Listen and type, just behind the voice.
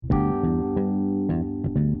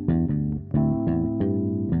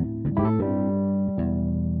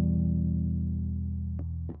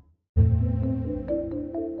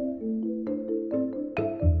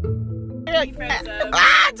like,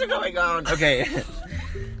 what's going on? Okay.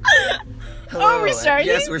 Hello. Oh, we're starting?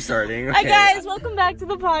 Yes, we're starting. Okay. Hi guys, welcome back to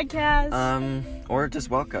the podcast. Or just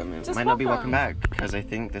welcome. It Just might not be welcome. welcome back, because I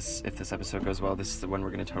think if this episode goes well, this is the one we're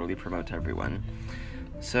going to totally promote to everyone.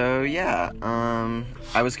 So, yeah,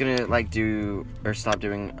 I was going to, stop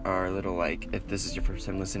doing our little, if this is your first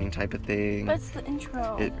time listening type of thing. That's the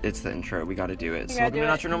intro. It's the intro. We got to do it. We So, gotta welcome do to it.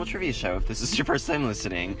 Not Your Normal Trivia Show. If this is your first time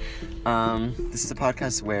listening, this is a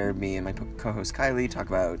podcast where me and my co-host Kylie talk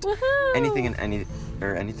about Woohoo! anything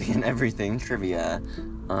and everything trivia.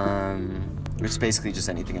 Which is basically just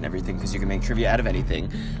anything and everything, because you can make trivia out of anything.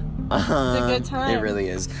 It's a good time. It really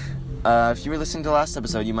is. If you were listening to the last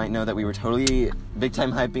episode, you might know that we were totally big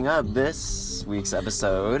time hyping up this week's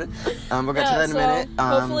episode. We'll get to that in a minute.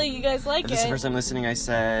 Hopefully you guys like If it. this is the first time listening, I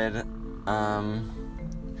said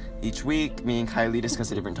each week me and Kylie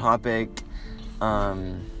discuss a different topic at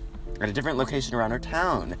a different location around our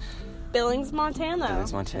town. Billings, Montana.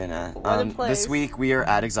 Billings, Montana. What a place. This week we are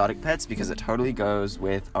at Exotic Pets because it totally goes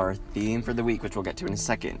with our theme for the week, which we'll get to in a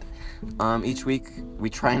second. Each week we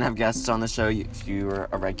try and have guests on the show. If you're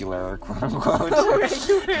a regular, quote unquote,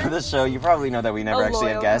 to the show, you probably know that we never actually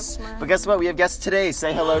have loyal guests. customer. But guess what? We have guests today.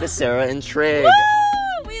 Say hello to Sarah and Trig.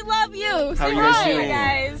 Woo! We love you. How Say are you guys hi, doing?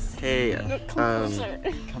 guys. Hey. Come closer. I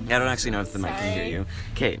don't actually know if the mic can hear Sorry. you.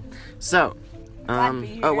 Okay, so, Glad to be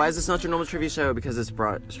here. why is this not your normal trivia show? Because it's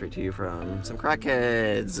brought straight to you from some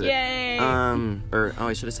crackheads. Yay.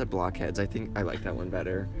 I should have said blockheads. I think I like that one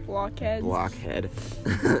better. Blockheads. Blockhead.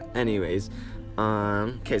 Anyways,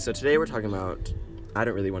 okay, so today we're talking about, I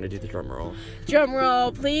don't really want to do the drum roll. Drum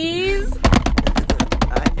roll, please.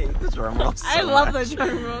 I hate the drum roll so I love much. the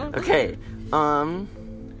drum roll. Okay,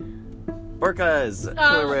 orcas,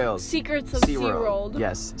 killer whales. Secrets of SeaWorld.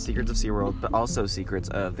 Yes, secrets of SeaWorld, but also secrets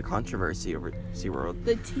of the controversy over SeaWorld.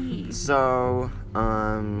 The T. So,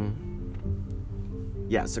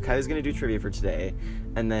 so Kylie's gonna do trivia for today,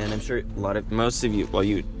 and then I'm sure most of you, well,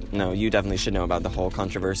 you definitely should know about the whole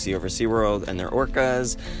controversy over SeaWorld and their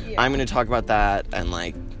orcas. Yeah. I'm gonna talk about that and,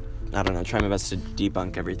 I don't know, try my best to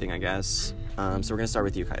debunk everything, I guess. So we're gonna start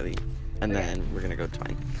with you, Kylie, and Okay. then we're gonna go to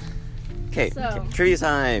mine. Okay, So- trivia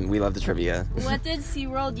time. We love the trivia. What did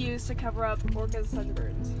SeaWorld use to cover up orcas'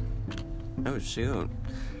 sunburns? Oh, shoot.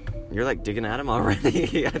 You're, digging at them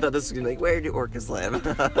already. I thought this was going to be where do orcas live?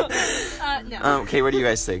 No. Okay, what do you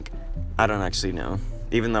guys think? I don't actually know.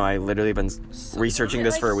 Even though I literally been researching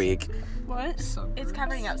this for a week. What? It's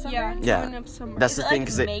covering up Yeah, sunburns? Yeah. covering up sunburns. That's Is the it thing, like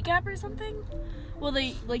because it... makeup or something? Well,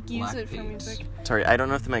 they use Black it for paint. music. Sorry, I don't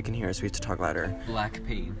know if the mic can hear us. We have to talk louder. Black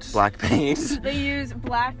paint. Black paint. They use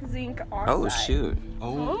black zinc oxide. Oh, shoot.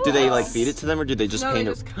 Oh. Do they, feed it to them, or do they just No, paint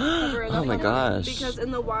they it? just cover it Oh, up my with it. gosh. Because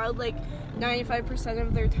in the wild, 95%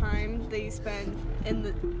 of their time they spend in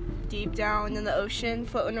the deep down in the ocean,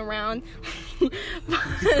 floating around.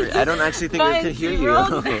 I don't actually think But we in can hear you.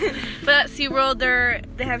 SeaWorld- But at SeaWorld,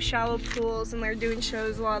 they have shallow pools and they're doing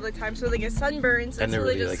shows a lot of the time, so they get sunburns. And they're so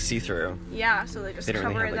really, they just, see-through. yeah, so they just They don't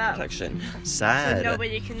cover really it have, up. protection. Sad. So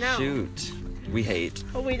nobody can know. Shoot. We hate.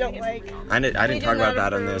 But we don't like. I We didn't do talk about not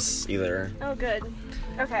that on approve. this either. Oh, good.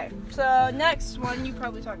 Okay, so next one you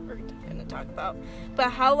probably are gonna talk about.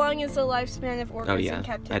 But how long is the lifespan of orcas Oh, yeah. in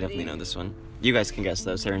captivity? I definitely know this one. You guys can guess,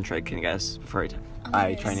 though. Sarah and Trey can guess before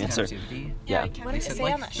I try and answer. Captivity? Yeah. What They did it said say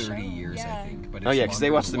on 30 that show? years, I Yeah. think. But Oh, yeah, because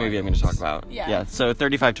they watched the movie I'm going to talk about. Yeah. So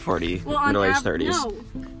 35 to 40, Well, on middle-aged av- 30s. No,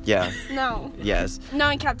 Yeah, no, yes. no,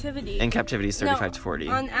 in captivity. In captivity is 35 No, to 40.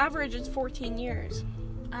 On average, it's 14 years.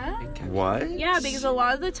 What? Yeah, because a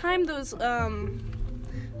lot of the time those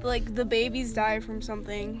the babies die from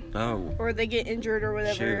something, Oh, or they get injured or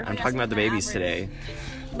whatever. shoot. I'm that's talking about the my babies average. today.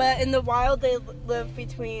 But in the wild, they live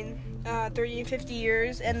between 30 and 50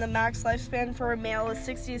 years, and the max lifespan for a male is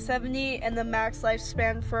 60 to 70, and the max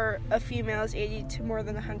lifespan for a female is 80 to more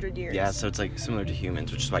than 100 years. Yeah, so it's similar to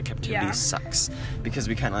humans, which is why captivity Yeah. sucks. Because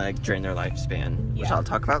we kind of drain their lifespan, which Yeah. I'll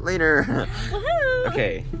talk about later. Woohoo!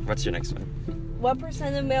 Okay, what's your next one? What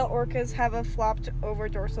percent of male orcas have a flopped over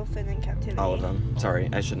dorsal fin in captivity? All of them. Sorry,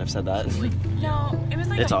 I shouldn't have said that. No, it was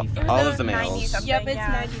It's all- it was all like of the males. 90 something, Yep, it's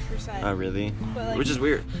yeah. 90%. Oh, really? But, Which is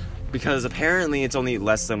weird. Because apparently it's only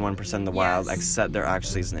less than 1% in the wild, Yes. except there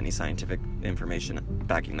actually isn't any scientific information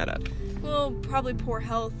backing that up. Well, probably poor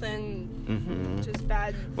health and Mm-hmm. just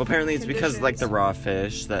bad. Well, apparently it's because, the conditions. raw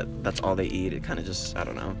fish, that's all they eat. It kind of just, I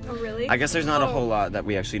don't know. Oh, really? I guess there's not a Oh. whole lot that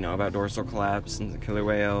we actually know about dorsal collapse and the killer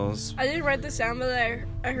whales. I didn't write this down, but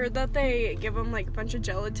I heard that they give them a bunch of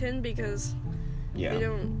gelatin because Yeah. they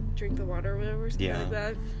don't drink the water or whatever, something Yeah. like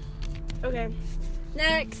that. Okay.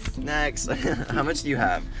 Next. How much do you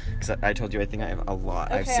have? Because I told you I think I have a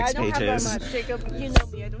lot. I have 6 I don't pages. have that much, Jacob. You know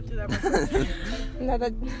me. I don't do that much. I'm not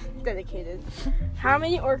that dedicated. How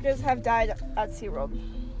many orcas have died at SeaWorld?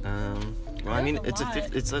 Well, I mean, That's a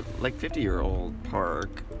lot. it's a like 50-year-old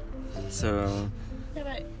park, so Yeah,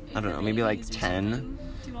 but I don't know, maybe like 10.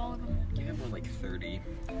 Do all of them? You have like 30.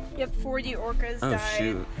 Yep, 40 orcas Oh died.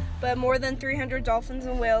 shoot! But more than 300 dolphins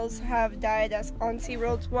and whales have died on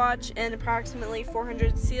SeaWorld's watch, and approximately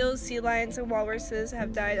 400 seals, sea lions, and walruses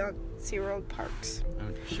have died on SeaWorld parks. Oh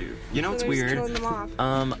shoot! You know what's So they're just weird? killing them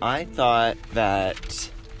off. I thought that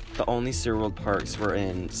the only SeaWorld parks were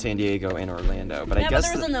in San Diego and Orlando, but I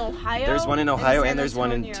guess but there's in Ohio. there's one in Ohio San and there's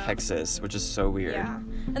one in Antonio. Texas, which is so weird. Yeah,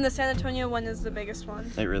 and the San Antonio one is the biggest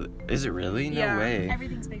one. Is it really? No Yeah. way.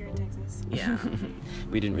 Everything's bigger in Texas. Yeah.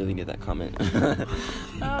 We didn't really need that comment. Oh,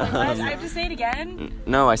 I have to say it again?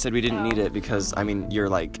 No, I said we didn't need Oh. it because I mean you're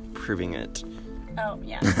like proving it. Oh,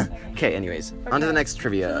 yeah. Okay. Okay, anyways, on to the Okay. next So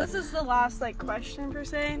trivia. this is the last question per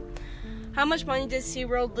se. How much money did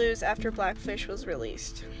SeaWorld lose after Blackfish was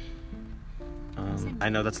released? I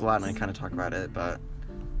know that's a lot, and I kind of talk about it, but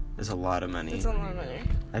it's a lot of money. It's a lot of money.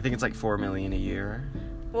 I think it's like $4 million a year.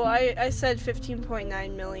 Well, I said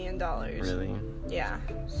 $15.9 million. Really, Yeah,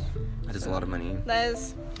 that is a lot of money. that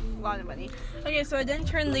is a lot of money. Okay, so I didn't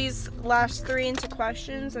turn these last 3 into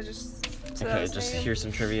questions. I just so that Okay, was just saying. here's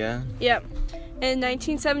some trivia. Yep. In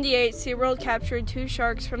 1978, SeaWorld captured 2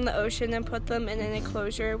 sharks from the ocean and put them in an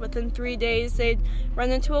enclosure. Within 3 days, they'd run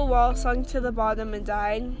into a wall, sunk to the bottom, and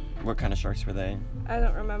died. What kind of sharks were they? I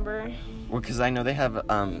don't remember. Well, because I know they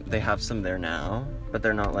have some there now, but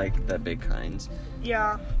they're not like the big kinds.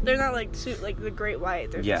 Yeah, they're not like the great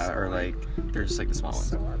white. They're Yeah, just or like they're just like the small ones.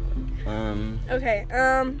 so awkward. Okay.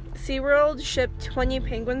 SeaWorld shipped 20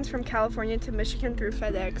 penguins from California to Michigan through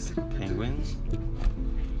FedEx. Penguins.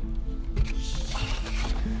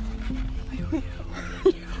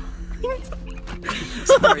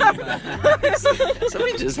 Sorry, you guys.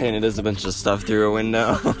 Somebody just handed us a bunch of stuff through a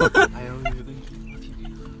window. I only really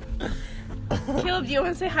love you. Caleb, do you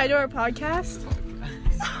want to say hi to our podcast?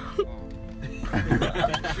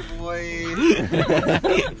 Boy.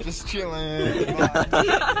 Just chilling.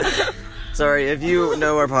 Sorry, if you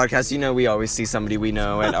know our podcast, you know we always see somebody we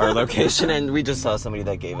know at our location, and we just saw somebody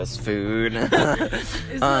that gave us food. Which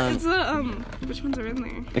ones are in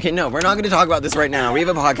there? Okay, no, we're not going to talk about this right now. We have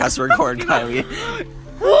a podcast to record, Kylie.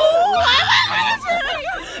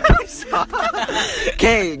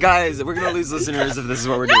 Okay, guys, we're going to lose listeners if this is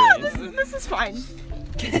what we're doing. This is fine.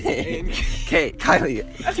 Okay, Kylie,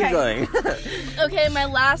 keep going. Okay, my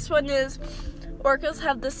last one is orcas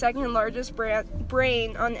have the second largest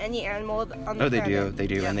brain on any animal on the Oh, they planet.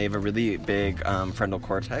 do, Yeah. and they have a really big frontal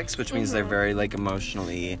cortex, which means they're very, like,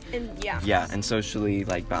 emotionally, and socially,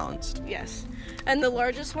 like, balanced. Yes. And the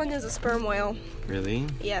largest one is a sperm whale. Really?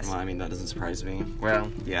 Yes. Well, I mean, that doesn't surprise me.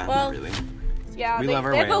 Well, yeah, Well, not really. Yeah, We they, love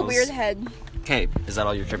our they have a whales. weird head. Okay, is that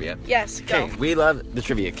all your trivia? Yes, go. Okay, we love the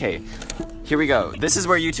trivia. Okay, here we go. This is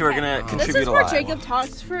where you two are gonna This contribute is a where lot. Jacob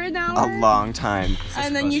talks for an hour. A long time.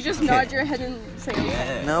 And then you just nod your head and say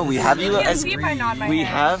okay. No, we have you can't as see if I nod my we head.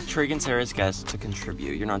 have Trig and Sarah's guests to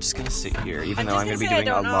contribute. You're not just gonna sit here, even though I'm gonna be say I doing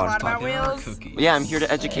a don't know a lot lot of about talking. whales. Cookies. Yeah, I'm here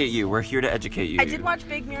to educate you. We're here to educate you. I did watch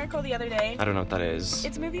Big Miracle the other day. I don't know what that is.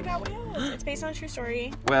 It's a movie about whales. It's based on a true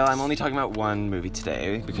story. Well, I'm only talking about one movie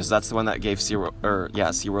today because that's the one that gave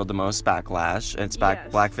SeaWorld the most backlash. And it's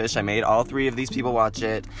Yes. Blackfish. I made all 3 of these people watch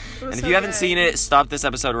it. It was And if so you haven't good. seen it, stop this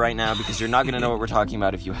episode right now because you're not gonna know what we're talking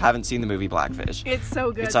about if you haven't seen the movie Blackfish. It's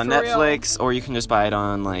so good. It's on for real. Netflix, or you can just buy it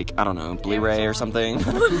on, like, I don't know, Blu-ray or Amazon. something.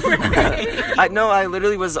 I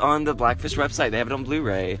literally was on the Blackfish website. They have it on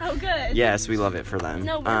Blu-ray. Oh, good. Yes, we love it for them.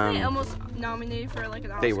 No, weren't they almost nominated for like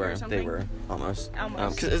an Oscar They or something? almost.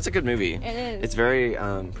 Almost. 'Cause it's a good movie. It is. It's very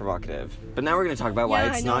provocative. But now we're going to talk about why Yeah,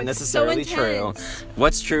 it's I know, not it's so necessarily true. intense.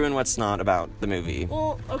 What's true and what's not about the movie.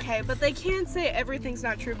 Well, okay, but they can't say everything's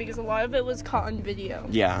not true because a lot of it was caught on video.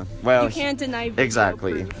 Yeah, well, You can't deny video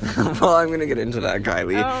exactly. proof. Well, I'm going to get into that,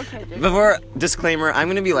 Kylie. Oh, okay. Jacob. Before, disclaimer, I'm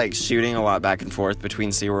going to be like shooting a lot back and forth between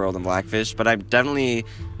SeaWorld and Blackfish, but I'm definitely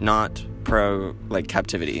not pro like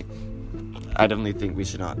captivity. I definitely think we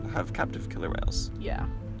should not have captive killer whales. Yeah.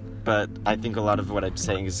 But I think a lot of what I'm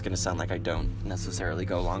saying is going to sound like I don't necessarily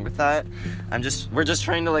go along with that. We're just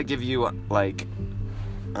trying to like give you like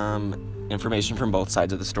information from both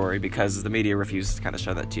sides of the story because the media refuses to kind of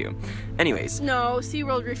show that to you. Anyways, No,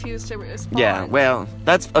 SeaWorld refused to respond. yeah, well,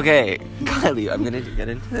 that's okay. Kylie, I'm going to get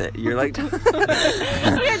into it. You're like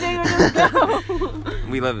Okay, Jacob, just go.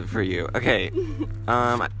 We love it for you. Okay.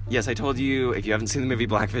 Yes, I told you if you haven't seen the movie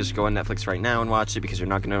Blackfish, go on Netflix right now and watch it because you're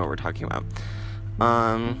not gonna know what we're talking about.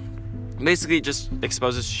 basically just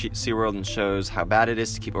exposes SeaWorld and shows how bad it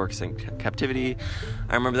is to keep orcas in captivity.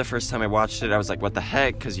 I remember the first time I watched it, I was like, what the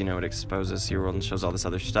heck? Because, you know, it exposes SeaWorld and shows all this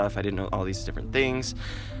other stuff. I didn't know all these different things.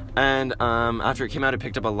 And after it came out, it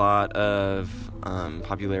picked up a lot of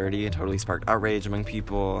popularity. It totally sparked outrage among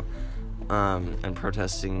people and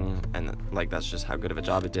protesting. And, like, that's just how good of a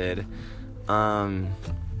job it did.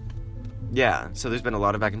 Yeah, so there's been a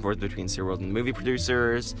lot of back and forth between SeaWorld and the movie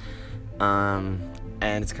producers.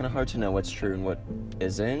 And it's kind of hard to know what's true and what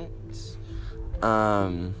isn't.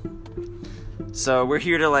 So we're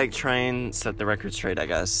here to, like, try and set the record straight, I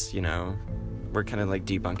guess, you know. We're kind of, like,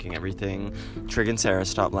 debunking everything. Trig and Sarah,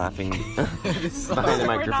 stop laughing behind the We're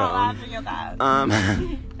microphone. not laughing at that.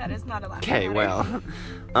 That is not a laughing Okay, matter.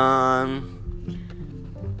 well.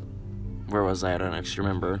 Where was I? I don't actually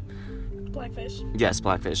remember. Blackfish. Yes,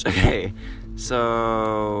 Blackfish. Okay.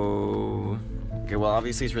 So... Okay, well,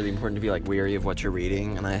 obviously it's really important to be, like, wary of what you're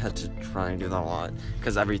reading, and I had to try and do that a lot,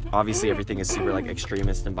 because obviously everything is super, like,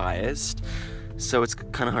 extremist and biased, so it's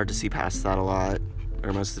kind of hard to see past that a lot,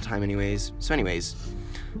 or most of the time anyways. So anyways,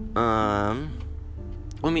 well,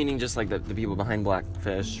 meaning just, like, the people behind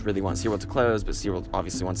Blackfish really want SeaWorld to close, but SeaWorld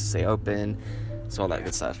obviously wants to stay open, so all that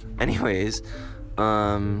good stuff. Anyways,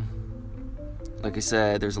 like I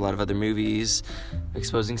said, there's a lot of other movies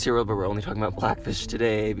exposing SeaWorld, but we're only talking about Blackfish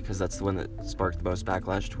today because that's the one that sparked the most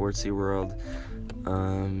backlash towards SeaWorld.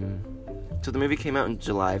 So the movie came out in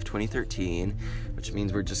July of 2013, which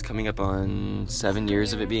means we're just coming up on 7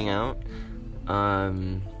 years of it being out.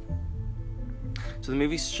 So the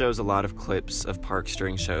movie shows a lot of clips of parks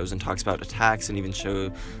during shows and talks about attacks, and even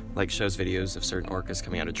shows videos of certain orcas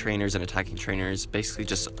coming out of trainers and attacking trainers. Basically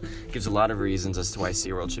just gives a lot of reasons as to why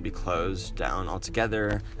SeaWorld should be closed down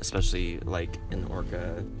altogether, especially, like, in the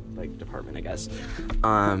orca, like, department, I guess.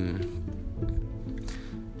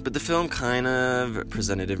 But the film kind of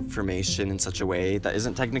presented information in such a way that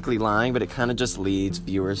isn't technically lying, but it kind of just leads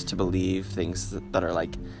viewers to believe things that are,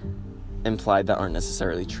 like, implied that aren't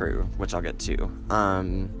necessarily true, which I'll get to.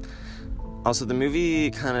 Also, the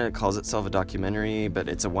movie kind of calls itself a documentary, but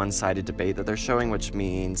it's a one-sided debate that they're showing, which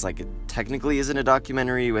means, like, it technically isn't a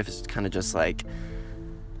documentary, it's kind of just, like,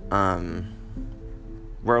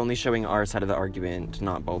 we're only showing our side of the argument,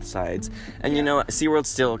 not both sides. And, you know, SeaWorld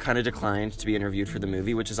still kind of declined to be interviewed for the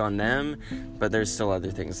movie, which is on them, but there's still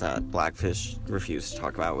other things that Blackfish refused to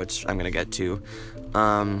talk about, which I'm gonna get to.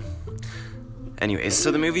 Anyways,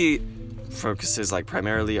 so the movie focuses, like,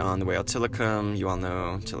 primarily on the whale Tilikum. You all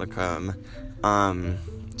know Tilikum.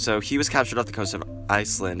 So he was captured off the coast of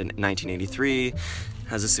Iceland in 1983,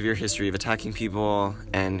 has a severe history of attacking people,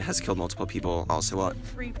 and has killed multiple people also. Well,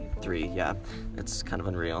 3 people. 3, yeah. It's kind of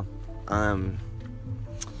unreal.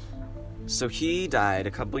 So he died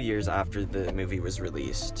a couple years after the movie was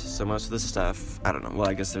released. So most of the stuff, I don't know, well,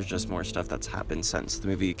 I guess there's just more stuff that's happened since the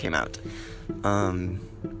movie came out.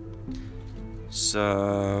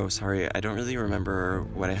 So, sorry, I don't really remember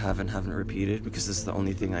what I have and haven't repeated, because this is the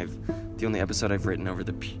only episode I've written over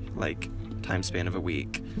the, like, time span of a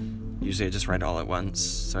week. Usually I just write all at once,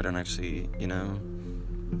 so I don't actually, you know...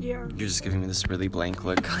 Yeah. You're just giving me this really blank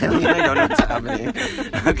look, Kylie, I don't know what's happening.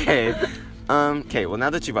 Okay. Okay, well, now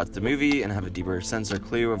that you've watched the movie and have a deeper sense or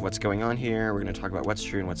clue of what's going on here, we're going to talk about what's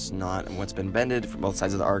true and what's not, and what's been bended from both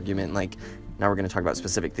sides of the argument. Like, now we're going to talk about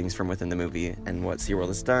specific things from within the movie and what SeaWorld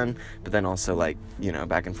has done, but then also, like, you know,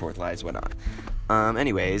 back and forth lies, whatnot.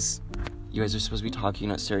 Anyways, you guys are supposed to be talking,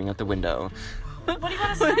 not staring out the window. What do you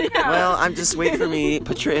want to say now? Well, just wait for me.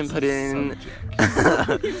 Put your input in. You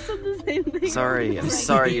said the same thing. Sorry, I'm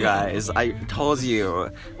sorry, you guys. I told you.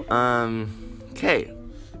 Okay.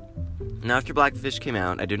 Now, after Blackfish came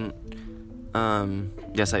out, I didn't...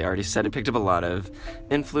 yes, I already said it picked up a lot of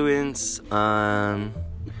influence.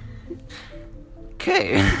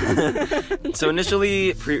 Okay. So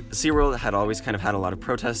initially, SeaWorld had always kind of had a lot of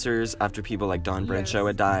protesters after people like Don Brancho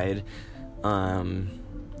had died.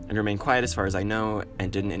 And remained quiet as far as I know,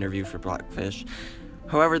 and didn't interview for Blackfish.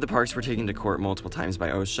 However, the parks were taken to court multiple times by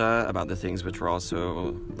OSHA about the things, which were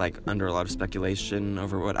also, like, under a lot of speculation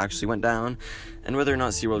over what actually went down, and whether or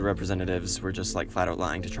not SeaWorld representatives were just, like, flat out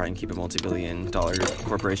lying to try and keep a multi-billion-dollar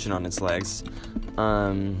corporation on its legs.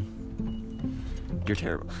 You're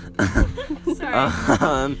terrible.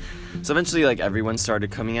 Sorry. So eventually, like, everyone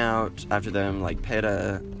started coming out after them, like,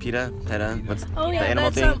 PETA, what's Oh, the yeah, animal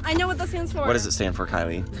that's, thing? I know what that stands for. What does it stand for,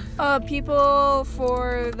 Kylie? People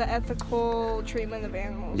for the ethical treatment of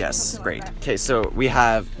animals. or Yes, something great. like that. Okay, so we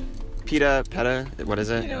have PETA, what is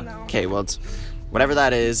it? I don't know. Okay, well, it's whatever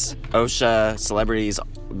that is, OSHA, celebrities,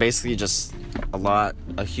 basically just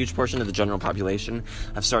a huge portion of the general population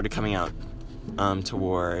have started coming out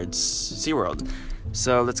towards SeaWorld.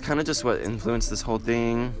 So that's kind of just what influenced this whole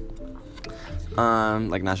thing.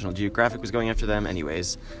 Like National Geographic was going after them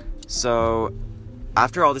anyways. So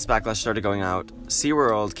after all this backlash started going out,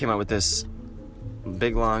 SeaWorld came out with this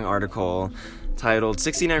big long article titled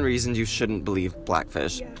 69 Reasons You Shouldn't Believe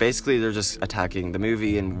Blackfish. Yes. Basically, they're just attacking the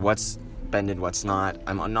movie and what's bended, what's not.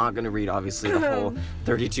 I'm not going to read, obviously, the whole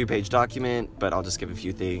 32-page document, but I'll just give a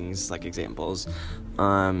few things, like examples.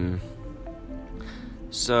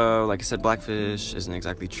 So, like I said, Blackfish isn't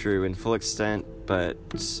exactly true in full extent, but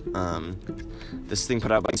this thing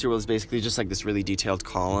put out by SeaWorld is basically just like this really detailed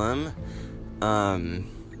column.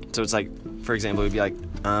 So it's like, for example, it would be like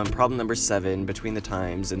problem number 7 between the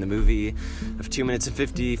times in the movie of 2 minutes and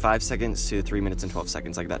 55 seconds to 3 minutes and 12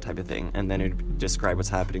 seconds, like that type of thing. And then it would describe what's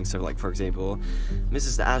happening. So, like, for example,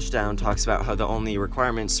 Mrs. Ashdown talks about how the only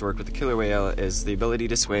requirements to work with a killer whale is the ability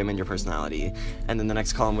to swim and your personality. And then the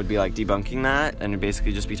next column would be like debunking that, and it'd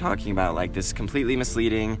basically just be talking about like this completely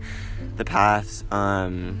misleading the paths.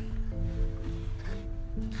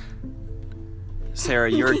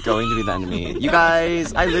 Sarah, you're going to be the enemy. You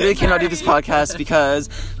guys, I literally cannot do this podcast because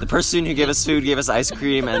the person who gave us food gave us ice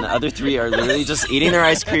cream, and the other 3 are literally just eating their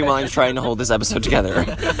ice cream while I'm trying to hold this episode together.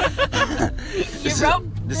 You wrote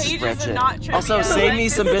pages and not trivia. Also, save me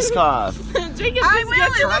some Biscoff. Jacob, just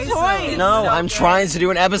get to the point. No, I'm trying to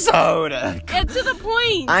do an episode. Get to the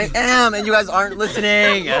point. I am, and you guys aren't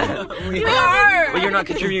listening. We are. Well, you're not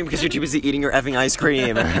contributing because you're too busy eating your effing ice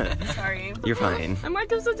cream. Sorry. You're fine. I'm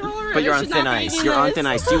lactose intolerant. But you're I on should thin not be ice. eating You're on this. thin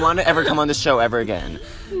ice. Do you want to ever come on this show ever again?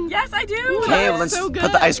 Yes, I do. Okay, well, let's So put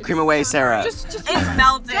good. the ice cream away, Sarah. Just it's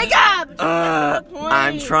melting. Jacob.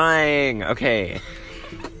 I'm trying. Okay.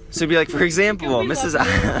 So it'd be like, for example, Mrs.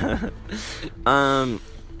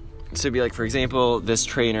 So it'd be like, for example, this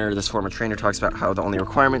former trainer talks about how the only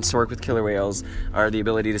requirements to work with killer whales are the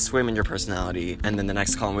ability to swim and your personality. And then the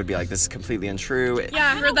next column would be like, this is completely untrue.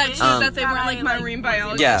 Yeah, I heard that too, that they weren't like marine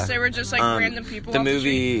biologists. Yeah. They were just like random people. The off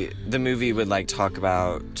movie would like talk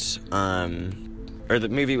about, or the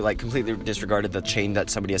movie like completely disregarded the chain that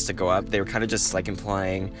somebody has to go up. They were kind of just like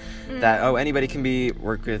implying that anybody can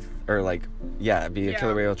work with or like be a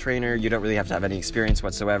killer whale trainer. You don't really have to have any experience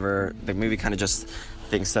whatsoever. The movie kind of just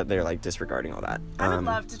thinks that they're like disregarding all that. I would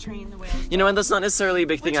love to train the whales. You know, and that's not necessarily a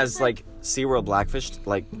big thing as like SeaWorld Blackfish,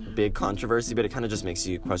 like big controversy, but it kind of just makes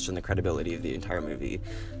you question the credibility of the entire movie.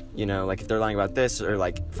 You know, like if they're lying about this or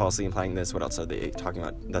like falsely implying this, what else are they talking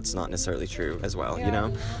about? That's not necessarily true as well, you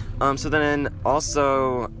know? So then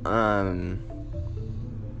also,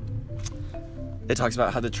 it talks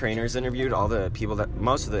about how the trainers interviewed,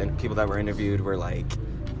 most of the people that were interviewed were like,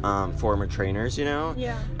 former trainers, you know?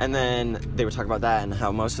 Yeah. And then they would talk about that and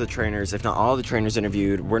how most of the trainers, if not all the trainers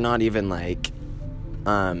interviewed, were not even like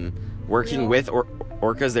working with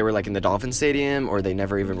orcas. They were like in the dolphin stadium, or they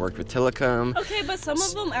never even worked with Tilikum. Okay, but some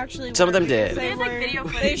of them actually. Some of them did. They have like video They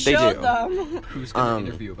footage. They showed do. them. Who's going to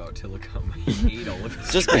interview about Tilikum? He ate all of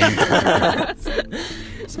his Just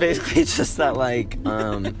it's basically just that like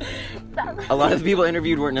a lot of the people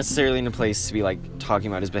interviewed weren't necessarily in a place to be like talking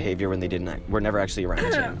about his behavior when they were never actually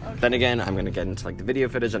around him. Okay. Then again, I'm gonna get into like the video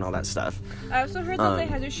footage and all that stuff. I also heard that they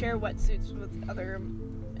had to share wetsuits with other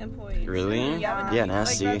employees. Really? Yeah,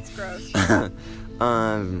 nasty. Like, that's gross.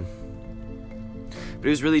 But it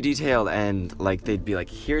was really detailed, and like they'd be like,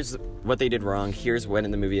 here's what they did wrong, here's when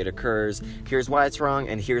in the movie it occurs, here's why it's wrong,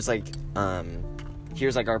 and here's like our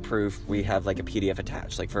proof. We have like a PDF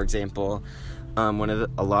attached. Like for example, a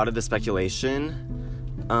lot of the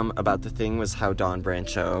speculation about the thing was how Don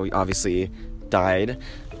Brancho obviously died.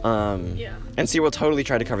 And SeaWorld totally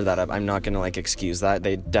tried to cover that up. I'm not gonna like excuse that.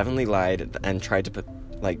 They definitely lied and tried to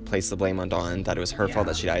place the blame on Dawn, that it was her fault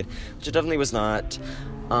that she died, which it definitely was not.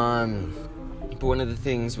 But one of the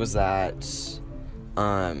things was that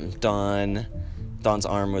Dawn's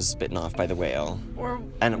arm was bitten off by the whale,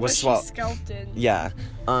 and it was swallowed. Scalped it. Yeah.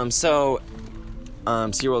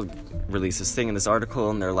 SeaWorld released this thing in this article,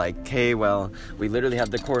 and they're like, okay, well, we literally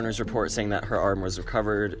have the coroner's report saying that her arm was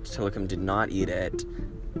recovered. Tilikum did not eat it.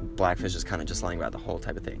 Blackfish is kind of just lying about the whole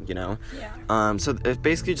type of thing, you know? Yeah. So it's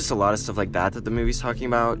basically just a lot of stuff like that the movie's talking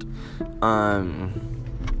about.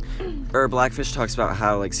 Or Blackfish talks about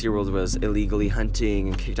how like SeaWorld was illegally hunting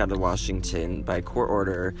and kicked out of Washington by court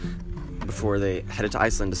order before they headed to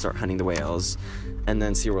Iceland to start hunting the whales. And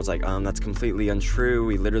then SeaWorld's like, that's completely untrue.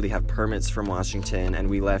 We literally have permits from Washington, and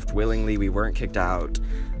we left willingly. We weren't kicked out.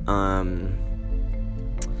 But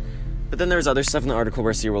then there's other stuff in the article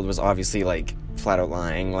where SeaWorld was obviously like flat out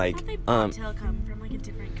lying. Like, They bought Tilikum from like a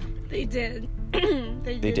different company. They did.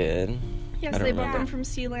 they did. Yes, I don't they bought remember. them from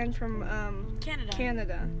Sealand from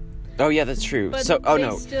Canada. Oh yeah, that's true. But So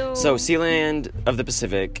they still- So Sealand of the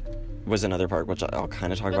Pacific was another park, which I'll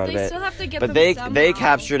kind of talk But about a they bit. still have to get But them they somehow.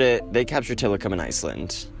 captured it. They captured Tilikum in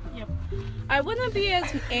Iceland. Yep. I wouldn't be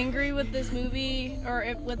as angry with this movie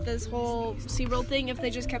with this whole SeaWorld thing if they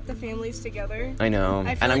just kept the families together. I know,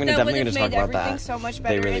 I feel and I'm like definitely that gonna would talk have made about everything that. so much They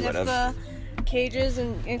better. really and would if have. the cages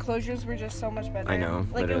and enclosures were just so much better. I know,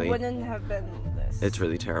 Like literally. it wouldn't have been this. It's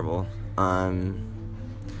really terrible.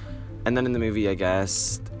 And then in the movie, I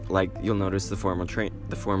guess, like, you'll notice the former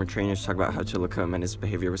trainers talk about how Tilikum and his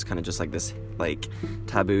behavior was kind of just like this, like,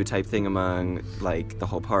 taboo type thing among, like, the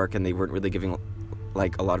whole park, and they weren't really giving,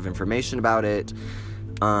 like, a lot of information about it.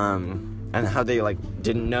 And how they, like,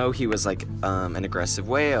 didn't know he was, like, an aggressive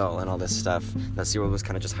whale and all this stuff. That SeaWorld was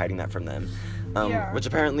kind of just hiding that from them. Yeah. Which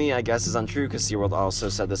apparently, I guess, is untrue, because SeaWorld also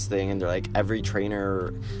said this thing, and they're like, every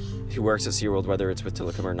trainer who works at SeaWorld, whether it's with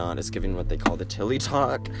Tilikum or not, is giving what they call the Tilly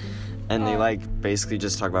Talk. And they, like, basically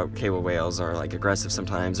just talk about, okay, well, whales are, like, aggressive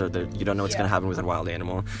sometimes, or you don't know what's going to happen with a wild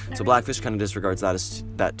animal. So Blackfish kind of disregards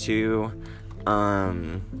that too.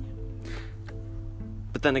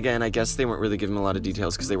 But then again, I guess they weren't really giving him a lot of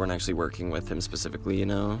details because they weren't actually working with him specifically, you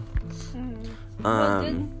know? Well,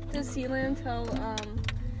 did Sealand tell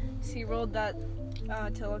SeaWorld that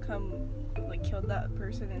Tilikum like killed that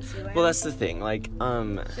person in Sealand? Well, that's the thing, like,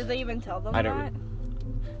 did they even tell them I that? don't-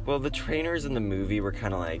 well, the trainers in the movie were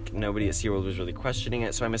kind of like, nobody at SeaWorld was really questioning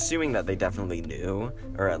it, so I'm assuming that they definitely knew,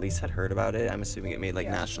 or at least had heard about it. I'm assuming it made, like,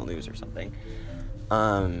 national news or something.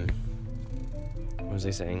 What was I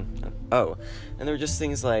saying? Oh, and there were just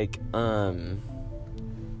things like that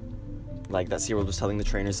SeaWorld was telling the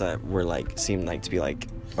trainers that were, like, seemed like to be, like,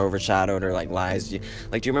 overshadowed or, like, lies.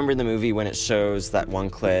 Like, do you remember in the movie when it shows that one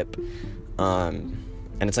clip,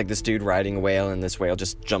 and it's like this dude riding a whale, and this whale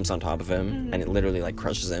just jumps on top of him, and it literally, like,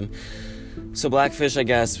 crushes him. So Blackfish, I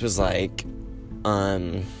guess, was like,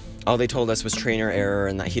 all they told us was trainer error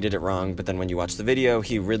and that he did it wrong, but then when you watch the video,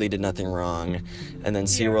 he really did nothing wrong. And then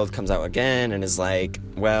SeaWorld comes out again and is like,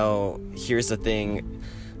 well, here's the thing,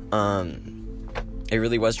 it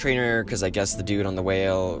really was trainer error, because I guess the dude on the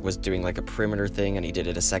whale was doing, like, a perimeter thing, and he did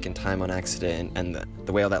it a second time on accident, and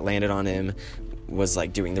the whale that landed on him was,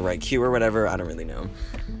 like, doing the right cue or whatever. I don't really know.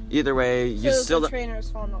 Either way, you So still the don't...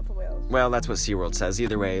 trainers fall, not the whales. Well, that's what SeaWorld says.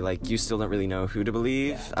 Either way, like, you still don't really know who to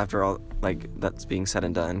believe after all, like, that's being said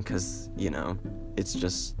and done, because, you know, it's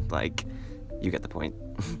just, like, you get the point.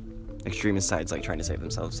 Extremist sides, like, trying to save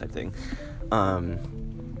themselves type thing. So now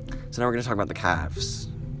we're going to talk about the calves,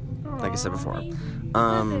 like I said before.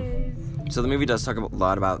 So the movie does talk a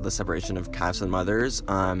lot about the separation of calves and mothers.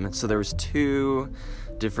 So there was 2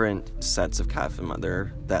 different sets of calf and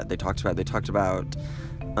mother that they talked about. They talked about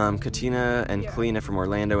Katina and Kalina from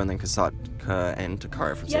Orlando, and then Kasaka and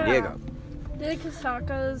Takara from San Diego. Did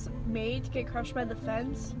Kasaka's mate get crushed by the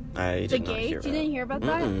fence? I The did not gate? hear You that. didn't hear about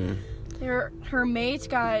that? Her mate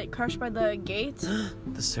got crushed by the gate.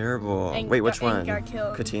 That's terrible. And Wait, which got- one? and got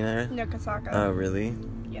killed. Katina? No, Kasaka. Oh, really?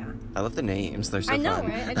 Yeah. I love the names. They're so I know, fun.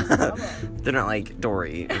 right? I just love them. They're not like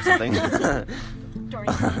Dory or something. Dory.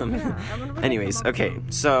 Yeah, I wonder what Anyways, they come up okay,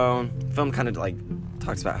 with. so film kind of like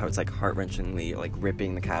talks about how it's like heart-wrenchingly like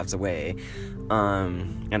ripping the calves away,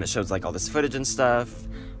 and it shows like all this footage and stuff,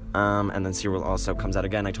 and then SeaWorld also comes out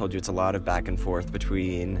again. I told you it's a lot of back and forth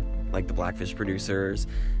between like the Blackfish producers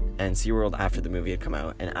and SeaWorld after the movie had come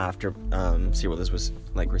out, and after SeaWorld was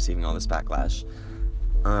like receiving all this backlash.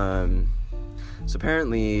 So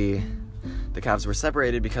apparently the calves were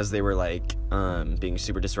separated because they were like being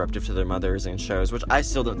super disruptive to their mothers and shows, which I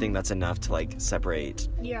still don't think that's enough to like separate,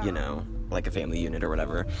 you know, like a family unit or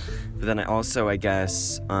whatever. But then I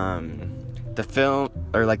guess the film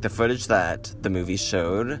or like the footage that the movie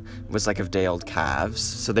showed was like of day-old calves.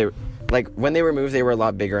 So they like when they were moved, they were a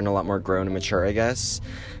lot bigger and a lot more grown and mature, I guess.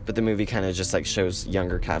 But the movie kind of just like shows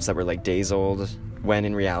younger calves that were like days old, when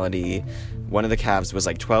in reality one of the calves was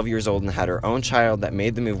like 12 years old and had her own child that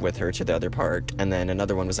made the move with her to the other park, and then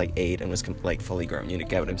another one was like 8 and was like fully grown. You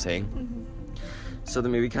get what I'm saying? So the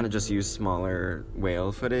movie kind of just used smaller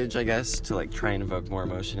whale footage, I guess, to like try and evoke more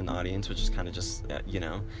emotion in the audience, which is kind of just you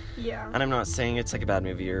know. Yeah. And I'm not saying it's like a bad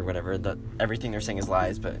movie or whatever, that everything they're saying is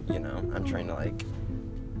lies, but you know, I'm trying to like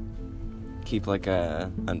keep like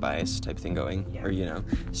a unbiased type thing going, or you know,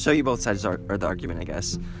 show you both sides of the argument, I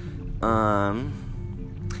guess.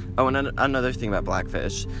 Oh, and another thing about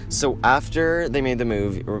Blackfish. So after they made the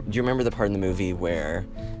movie, do you remember the part in the movie where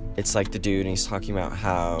it's like the dude and he's talking about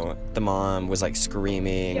how the mom was like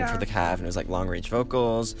screaming for the calf and it was like long range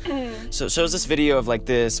vocals? So it shows this video of like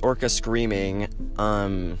this orca screaming,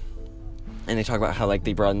 and they talk about how like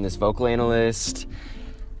they brought in this vocal analyst,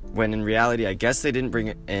 when in reality, I guess they didn't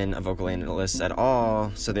bring in a vocal analyst at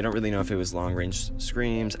all, so they don't really know if it was long-range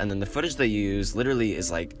screams. And then the footage they use literally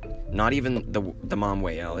is like not even the mom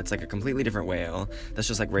whale. It's like a completely different whale that's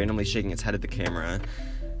just like randomly shaking its head at the camera.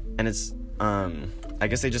 And it's I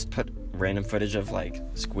guess they just put random footage of like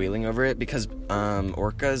squealing over it because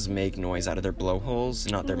orcas make noise out of their blowholes,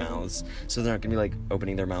 not their mouths. So they're not gonna be like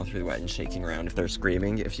opening their mouth really wide and shaking around if they're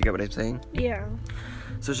screaming, if you get what I'm saying. Yeah.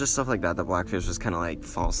 So it's just stuff like that Blackfish was kind of like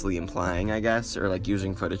falsely implying, I guess, or like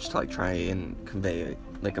using footage to like try and convey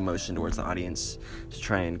like emotion towards the audience to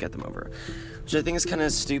try and get them over. Which I think is kind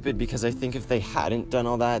of stupid because I think if they hadn't done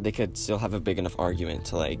all that, they could still have a big enough argument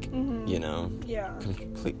to like, you know,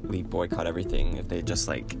 completely boycott everything if they just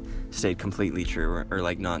like stayed completely true or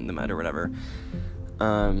like not in the mud or whatever.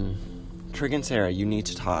 Trig and Sarah, you need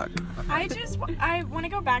to talk. I want to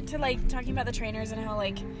go back to like talking about the trainers and how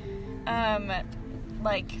like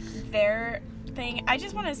their thing. I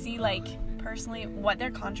just want to see like personally what their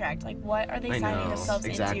contract, like what are they signing themselves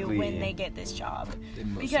into when they get this job?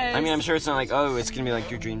 Because I mean, I'm sure it's not like, oh, it's gonna be like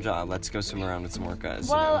your dream job, let's go swim around with some orcas.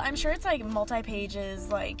 Well, you know? I'm sure it's like multi-pages,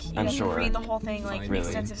 like you I'm know, sure. read the whole thing like Really?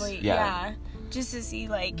 extensively, Yeah. just to see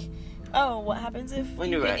like, oh, what happens if Well,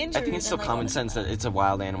 you no, get I injured? think it's still and, like, common what sense that it's a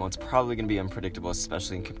wild animal. It's probably going to be unpredictable,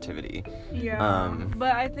 especially in captivity. Yeah.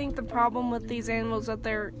 But I think the problem with these animals that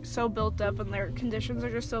they're so built up and their conditions are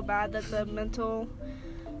just so bad that the mental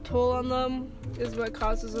toll on them is what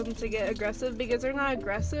causes them to get aggressive, because they're not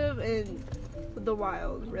aggressive in the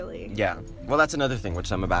wild, really. Yeah. Well, that's another thing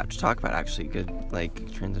which I'm about to talk about, actually. Good,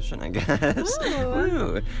 like, transition, I guess.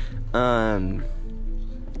 Ooh. Woo.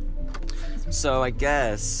 So I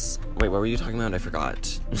guess... Wait, what were you talking about? I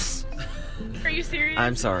forgot. Are you serious?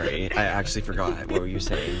 I'm sorry. I actually forgot. What were you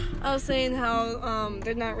saying? I was saying how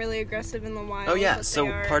they're not really aggressive in the wild. Oh, yeah. but So they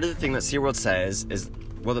are. part of the thing that SeaWorld says is...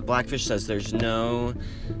 Well, the Blackfish says there's no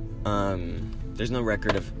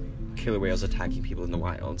record of killer whales attacking people in the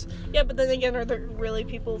wild. Yeah, but then again, are there really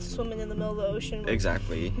people swimming in the middle of the ocean with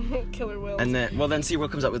Exactly. killer whales? And then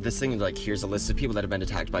SeaWorld comes up with this thing like, here's a list of people that have been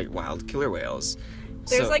attacked by wild killer whales.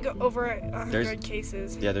 There's So- like over 100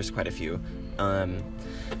 cases. Yeah, there's quite a few.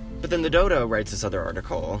 But then the Dodo writes this other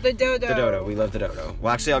article. The dodo. The Dodo. We love the Dodo.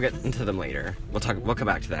 Well, actually, I'll get into them later. We'll come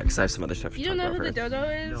back to that because I have some other stuff to You talk don't know about who the first. dodo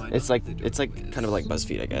is? No, I It's like kind of like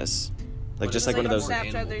BuzzFeed, I guess. Like But just it's like one of on those.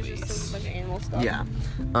 Snapchat, there's animal just based. a bunch of animal stuff. Yeah.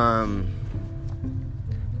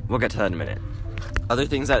 We'll get to that in a minute. Other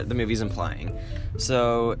things that the movie's implying.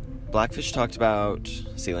 So, Blackfish talked about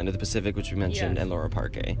Sealand of the Pacific, which we mentioned, Yes. and Laura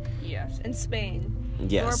Parque. Yes, in Spain.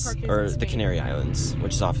 Yes, Laura Parque is or in the Spain. Canary Islands,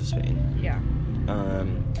 which is off of Spain. Yeah.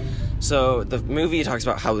 So the movie talks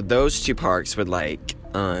about how those two parks would like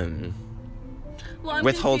Well, I'm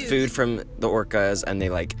withhold confused. food from the orcas, and they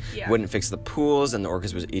like Yeah. wouldn't fix the pools, and the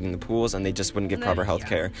orcas was eating the pools, and they just wouldn't give And then- proper health yeah.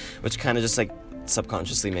 care, which kind of just like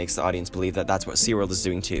subconsciously makes the audience believe that that's what SeaWorld is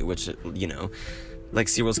doing too, which, you know, like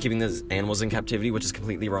SeaWorld's keeping those animals in captivity, which is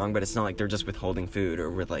completely wrong, but it's not like they're just withholding food or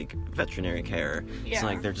with like veterinary care. It's Yeah. not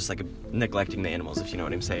like they're just like neglecting the animals, if you know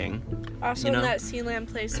what I'm saying. Also, you know? in that Sealand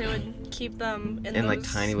place, they would keep them in In like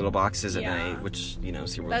those- tiny little boxes at Yeah. night, which, you know,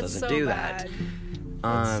 SeaWorld That's doesn't so do bad. that.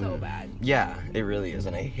 That's so bad. Yeah, it really is,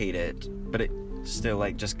 and I hate it. But it still,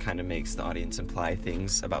 like, just kind of makes the audience imply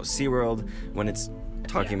things about SeaWorld when it's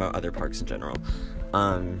talking about other parks in general.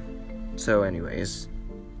 So anyways.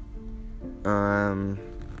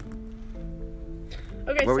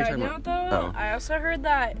 Okay, What were we side talking note about? though, Oh. I also heard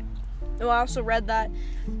that. Well, I also read that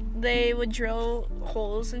they would drill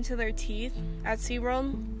holes into their teeth at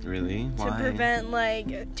SeaWorld Really? Why? to prevent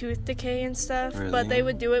like tooth decay and stuff. Really? But they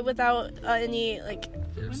would do it without any like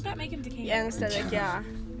Wouldn't that make him decay? anesthetic. Yeah.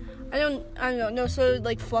 I don't know. No, so it would,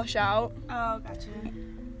 like flush out. Oh, gotcha.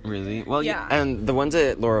 Really? Well, yeah. Yeah. And the ones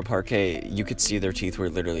at Laura Parque, you could see their teeth were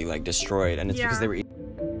literally, like, destroyed, and it's because Yeah. they were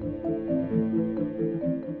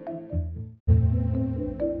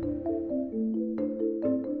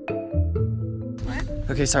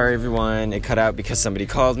Okay, sorry everyone. It cut out because somebody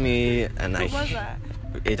called me, and What was that?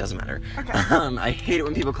 It doesn't matter. Okay. I hate it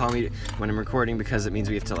when people call me when I'm recording because it means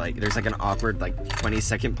we have to like. There's like an awkward like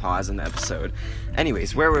 20-second pause in the episode.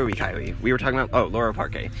 Anyways, where were we, Kylie? We were talking about Laura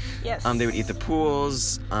Parque. Yes. They would eat the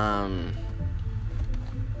pools.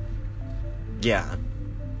 Yeah,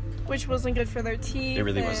 Which wasn't good for their teeth. it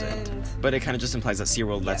really wasn't. But it kind of just implies that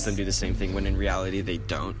SeaWorld lets Yes. them do the same thing when in reality they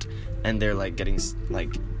don't, and they're like getting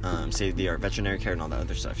like state-of-the-art veterinary care and all that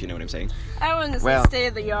other stuff. You know what I'm saying? I wouldn't say Well, state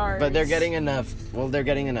of the art. But they're getting enough. Well, they're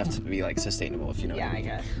getting enough to be like sustainable, if you know. Yeah, what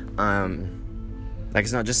I I mean. guess. Like,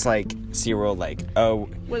 it's not just like SeaWorld, like, oh,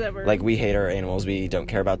 whatever. Like, we hate our animals, we don't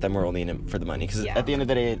care about them, we're only in it for the money. Because at the end of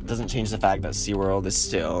the day, it doesn't change the fact that SeaWorld is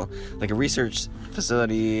still, like, a research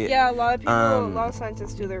facility. Yeah, a lot of people, a lot of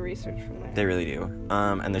scientists do their research from there. They really do.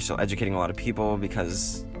 And they're still educating a lot of people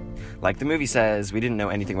because, like the movie says, we didn't know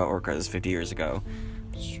anything about orcas 50 years ago.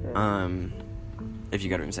 Sure. If you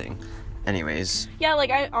get what I'm saying. Anyways. Yeah,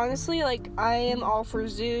 like, I honestly, like, I am all for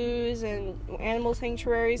zoos and animal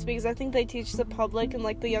sanctuaries because I think they teach the public and,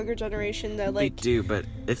 like, the younger generation that, like... They do, but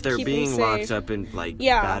if they're being locked up in, like,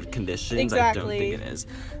 bad conditions, exactly. I don't think it is.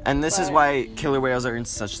 And this is why killer whales are in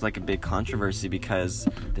such, like, a big controversy because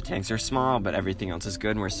the tanks are small, but everything else is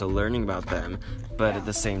good and we're still learning about them. But at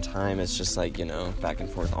the same time, it's just, like, you know, back and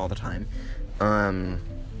forth all the time.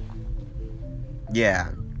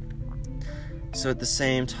 Yeah. So at the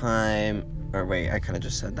same time, or wait, I kind of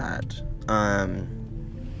just said that.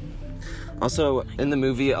 Also, in the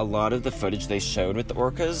movie, a lot of the footage they showed with the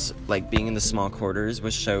orcas, like being in the small quarters,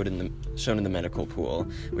 was shown in the medical pool,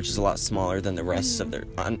 which is a lot smaller than the rest of their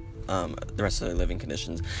living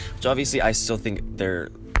conditions. Which obviously, I still think their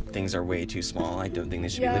things are way too small. I don't think they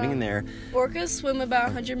should be living in there. Orcas swim about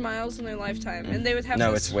 100 miles in their lifetime, and they would have.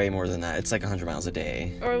 No, it's way more than that. It's like 100 miles a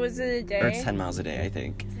day. Or was it a day? Or it's 10 miles a day, I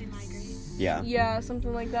think. Yeah. Yeah,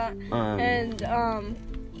 something like that. And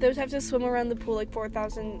they would have to swim around the pool like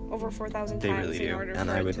over 4,000 times. They really do, and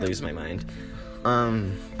I would lose my mind.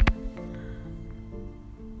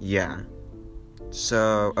 Yeah.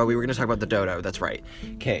 So, we were gonna talk about the dodo. That's right.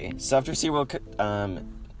 Okay. So after SeaWorld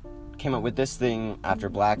came out with this thing, after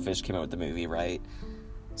Blackfish came out with the movie, right?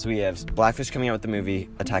 So we have Blackfish coming out with the movie,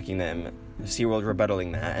 attacking them. SeaWorld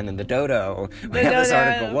rebuttaling that, and then the dodo. We have this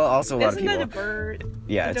article. Well, also a lot of people. Isn't that a bird?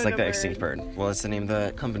 Yeah, it's like the extinct bird. Well, it's the name of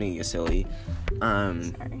the company, you silly.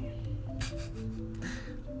 Sorry.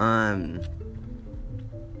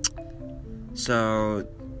 So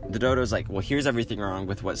the dodo's like, well, here's everything wrong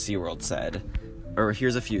with what SeaWorld said, or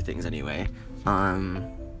here's a few things anyway.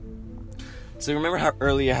 So remember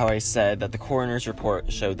how I said that the coroner's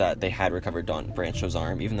report showed that they had recovered Don Brancho's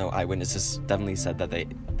arm, even though eyewitnesses definitely said that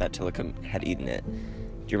that Tilikum had eaten it.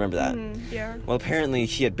 Do you remember that? Yeah. Well, apparently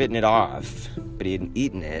he had bitten it off, but he hadn't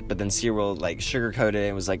eaten it. But then SeaWorld, like, sugarcoated it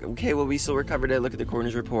and was like, okay, well, we still recovered it. Look at the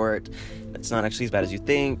coroner's report. It's not actually as bad as you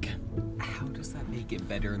think. How does that make it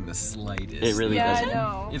better in the slightest? It really doesn't. I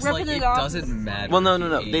know. It's like, it doesn't matter. Well, no.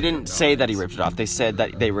 They didn't say that he ripped it off. They said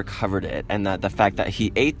that they recovered it, and that the fact that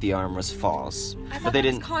he ate the arm was false. I thought there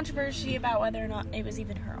was controversy about whether or not it was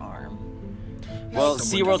even her arm. Well,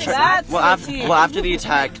 SeaWorld tried. Well, after the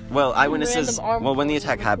attack, eyewitnesses. Well, when the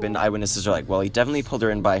attack happened, eyewitnesses are like, well, he definitely pulled her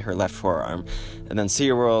in by her left forearm, and then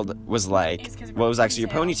SeaWorld was like, well, it was actually your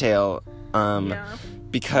ponytail.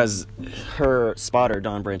 Because her spotter,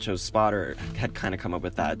 Don Brancho's spotter, had kind of come up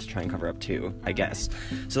with that to try and cover up too, I guess.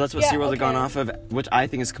 So that's what SeaWorld had gone off of, which I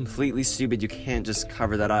think is completely stupid. You can't just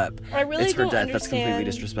cover that up. I really it's her don't death understand that's completely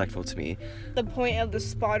disrespectful to me. The point of the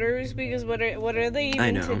spotters, because what are they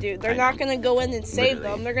even to do? They're not going to go in and save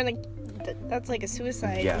them. They're going to... That's like a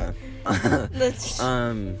suicide. Yeah. But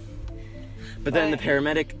then the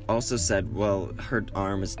paramedic also said, well, her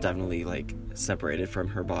arm is definitely, like, separated from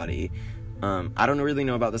her body. I don't really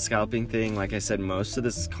know about the scalping thing. Like I said, most of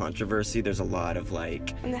this controversy, there's a lot of,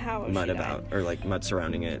 like, mud about, or, like, mud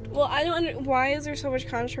surrounding it. Well, I don't why is there so much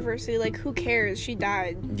controversy? Like, who cares? She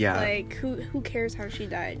died. Yeah. Like, who cares how she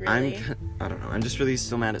died, really? I don't know. I'm just really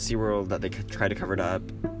still mad at SeaWorld that they try to cover it up.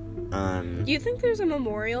 Do you think there's a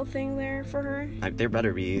memorial thing there for her? There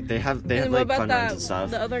better be. They have like, fun runs and stuff.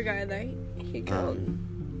 The other guy that he killed?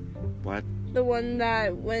 What? The one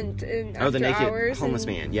that went in after the naked hours homeless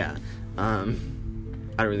man, yeah. I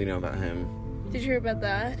don't really know about him. Did you hear about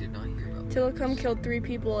that? I did not hear about that. Tilikum killed 3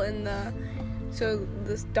 people so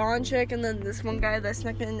this Dawn chick and then this one guy that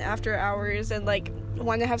snuck in after hours and, like,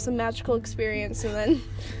 wanted to have some magical experience, and then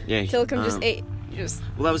Tilikum just ate.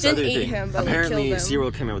 Well, that was the other thing. Him, but, apparently, like,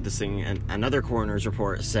 SeaWorld came out with this thing, and another coroner's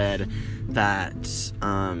report said that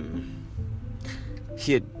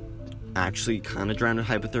he had actually kind of drowned in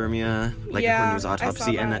hypothermia, like according to his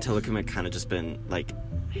autopsy, and that Tilikum had kind of just been, like,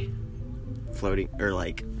 floating or,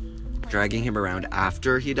 like, dragging him around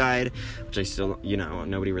after he died, which I still,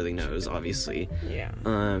 nobody really knows, obviously. Yeah.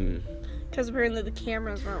 Because apparently the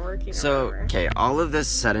cameras weren't working. So, okay, all of this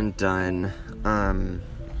said and done,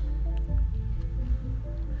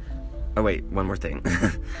 oh wait, one more thing.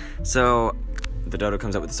 So, the dodo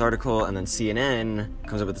comes out with this article, and then CNN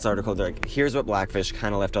comes up with this article. They're like, here's what Blackfish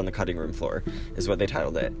kind of left on the cutting room floor, is what they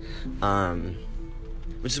titled it.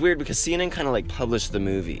 Which is weird, because CNN kind of, like, published the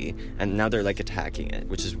movie, and now they're, like, attacking it,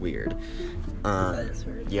 which is weird. That is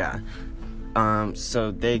weird. Yeah.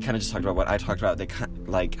 So they kind of just talked about what I talked about. They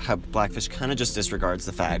like how Blackfish kind of just disregards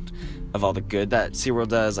the fact of all the good that SeaWorld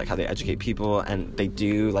does, like how they educate people, and they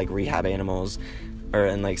do like rehab animals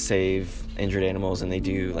and like save injured animals, and they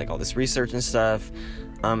do like all this research and stuff.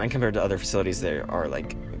 And compared to other facilities, there are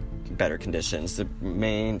like better conditions. The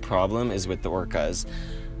main problem is with the orcas.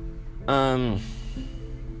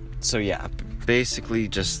 So yeah, basically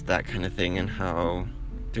just that kind of thing, and how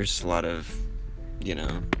there's a lot of,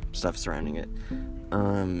 stuff surrounding it.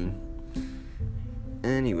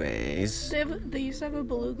 Anyways. They used to have a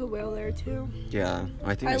beluga whale there too. Yeah,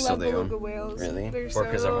 I think they love beluga whales. Really? They're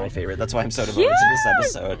Orcas so are my favorite. That's why I'm so devoted to this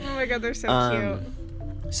episode. Oh my god, they're so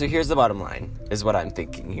cute. So here's the bottom line, is what I'm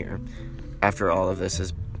thinking here. After all of this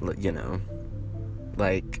is, like,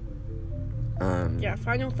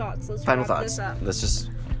 final thoughts. Let's final wrap thoughts. this up. Let's just,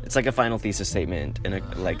 it's like a final thesis statement in a,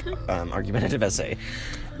 argumentative essay.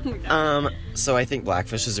 So I think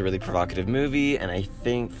Blackfish is a really provocative movie, and I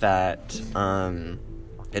think that,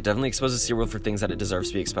 it definitely exposes SeaWorld for things that it deserves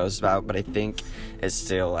to be exposed about, but I think it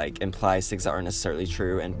still, implies things that aren't necessarily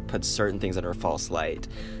true and puts certain things under a false light,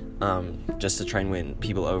 just to try and win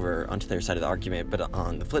people over onto their side of the argument. But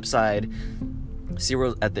on the flip side,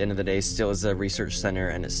 SeaWorld, at the end of the day, still is a research center,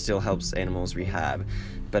 and it still helps animals rehab.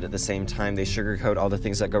 But at the same time, they sugarcoat all the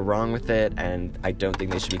things that go wrong with it, and I don't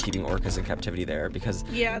think they should be keeping orcas in captivity there, because...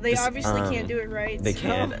 Yeah, they obviously can't do it right. They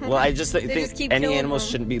can't. Well, I just think any animals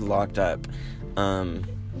shouldn't be locked up.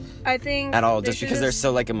 I think... At all, just because they're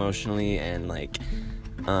so, emotionally and,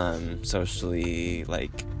 socially,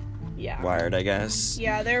 wired, I guess.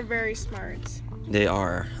 Yeah, they're very smart. They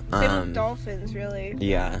are. Same with dolphins, really.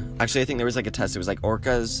 Yeah. Actually, I think there was, a test. It was,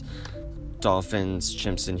 orcas, dolphins,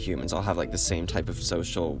 chimps, and humans all have, the same type of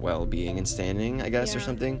social well-being and standing, I guess, or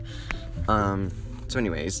something. So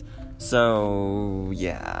anyways. So,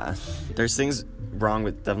 yeah. There's things wrong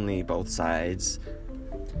with definitely both sides.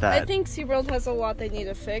 I think SeaWorld has a lot they need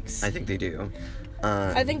to fix. I think they do.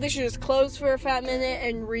 I think they should just close for a fat minute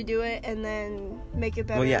and redo it and then make it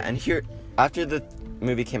better. Well, yeah, and here, after the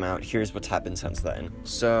movie came out, here's what's happened since then.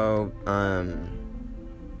 So,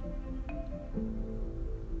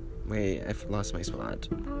 wait, I've lost my spot.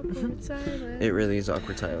 Awkward silence. It really is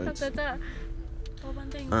awkward silence. Well,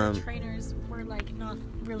 one thing, the trainers were, not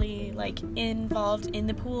really, involved in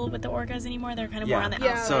the pool with the orcas anymore. They're kind of more on the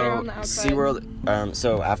outside. They're on the outside. SeaWorld,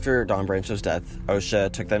 so after Don Brancho's death,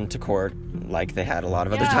 OSHA took them to court, like they had a lot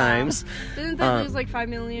of other times. Didn't they lose, $5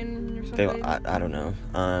 million or something? I don't know.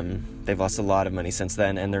 They've lost a lot of money since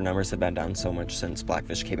then, and their numbers have been down so much since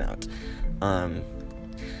Blackfish came out.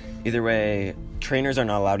 Either way, trainers are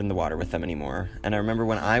not allowed in the water with them anymore. And I remember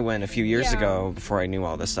when I went a few years ago, before I knew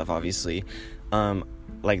all this stuff, obviously,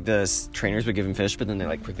 the trainers would give them fish, but then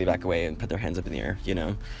they quickly back away and put their hands up in the air,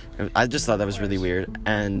 I just thought that was really weird.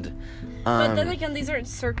 And but then again, these aren't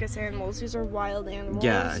circus animals, these are wild animals.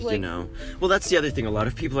 Yeah, well, that's the other thing. A lot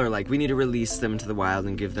of people are we need to release them to the wild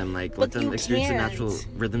and give them let them experience the natural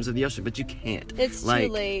rhythms of the ocean, but you can't. It's too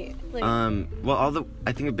late. Well,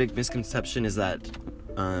 I think a big misconception is that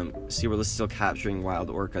SeaWorld is still capturing wild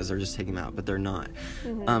orcas. They're just taking them out, but they're not.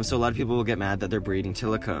 Mm-hmm. So a lot of people will get mad that they're breeding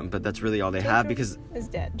Tilikum, but that's really all they have, because is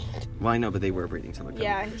dead. Well, I know, but they were breeding Tilikum.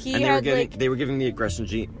 Yeah, they were giving the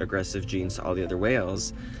aggressive genes to all the other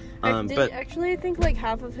whales. But actually, I think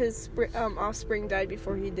half of his offspring died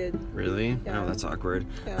before he did. Really? Yeah. Oh, that's awkward.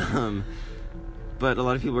 Yeah. But a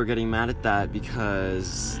lot of people are getting mad at that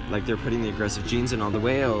because, they're putting the aggressive genes in all the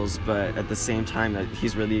whales, but at the same time, that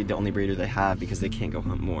he's really the only breeder they have because they can't go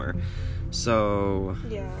hunt more. So,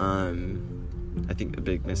 I think a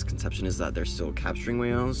big misconception is that they're still capturing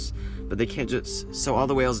whales, but they can't just... So all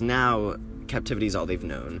the whales now, captivity is all they've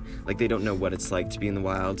known. They don't know what it's like to be in the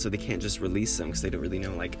wild, so they can't just release them because they don't really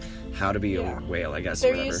know, how to be a whale, I guess.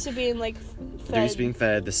 They're used to being, fed. They're used to being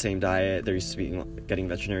fed the same diet. They're used to getting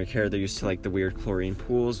veterinary care. They're used to, the weird chlorine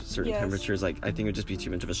pools with certain temperatures. I think it would just be too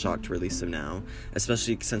much of a shock to release them now,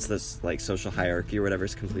 especially since this, social hierarchy or whatever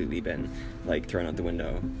has completely been, thrown out the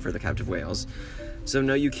window for the captive whales. So,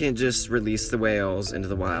 no, you can't just release the whales into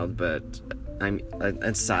the wild, but...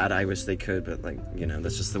 it's sad. I wish they could, but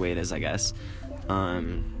that's just the way it is, I guess.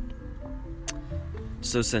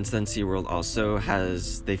 So since then, SeaWorld also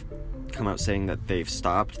they've come out saying that they've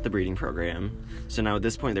stopped the breeding program. So now at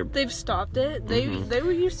this point they've stopped it. They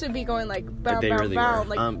were used to be going bow,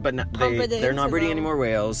 but they're not breeding any more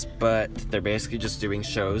whales, but they're basically just doing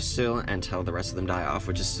shows still until the rest of them die off,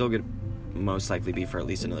 which is still good, most likely be for at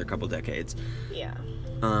least another couple decades. Yeah.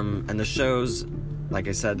 And the shows, like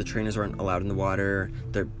I said, the trainers aren't allowed in the water.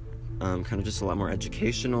 They're kind of just a lot more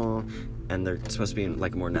educational, and they're supposed to be in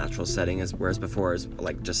like a more natural setting, whereas before is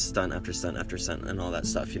like just stunt after stunt after stunt and all that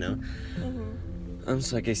stuff, you know.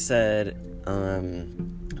 So like I said,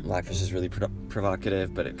 Blackfish is really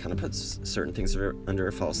provocative, but it kind of puts certain things under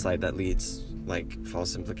a false light that leads like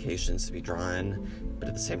false implications to be drawn. But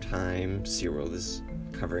at the same time, SeaWorld is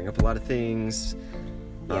covering up a lot of things.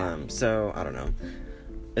 So I don't know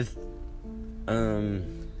if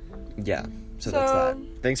so that's that.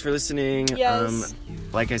 Thanks for listening. Yes.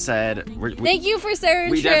 Like I said, thank you for Sarah.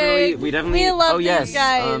 We definitely love these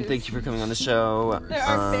guys. Thank you for coming on the show. They're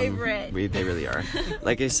our favorite. They really are.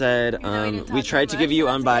 Like I said, we tried to give you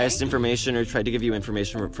unbiased information, or tried to give you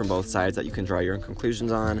information from both sides that you can draw your own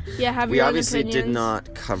conclusions on. Yeah, we obviously did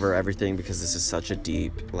not cover everything because this is such a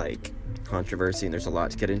deep like controversy and there's a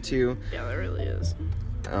lot to get into. Yeah, there really is.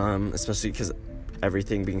 Especially because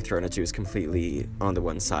everything being thrown at you is completely on the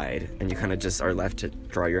one side, and you kind of just are left to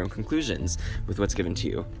draw your own conclusions with what's given to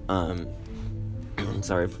you. I'm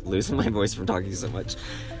sorry, I'm losing my voice from talking so much.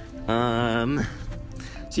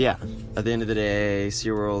 So yeah, at the end of the day,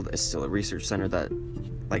 SeaWorld is still a research center that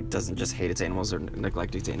like doesn't just hate its animals or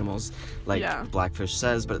neglect its animals like Blackfish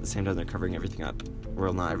says, but at the same time they're covering everything up.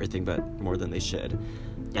 Well, not everything, but more than they should.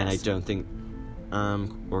 Yes. And I don't think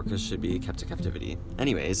orcas should be kept in captivity.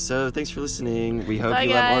 Anyways, so thanks for listening. We hope you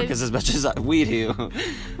love orcas as much as we do.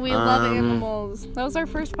 We love animals. That was our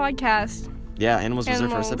first podcast. Yeah, Animals was our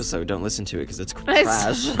first episode. Don't listen to it because it's trash.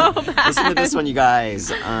 It's so bad. Listen to this one, you guys.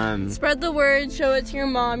 Spread the word. Show it to your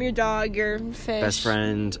mom, your dog, your fish. Best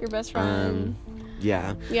friend. Your best friend.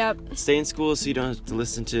 Yeah. Yep. Stay in school so you don't have to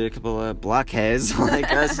listen to a couple of blockheads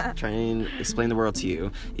like us trying to explain the world to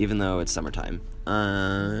you, even though it's summertime.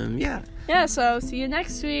 Yeah, so see you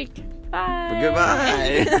next week. Bye.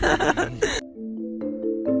 Goodbye.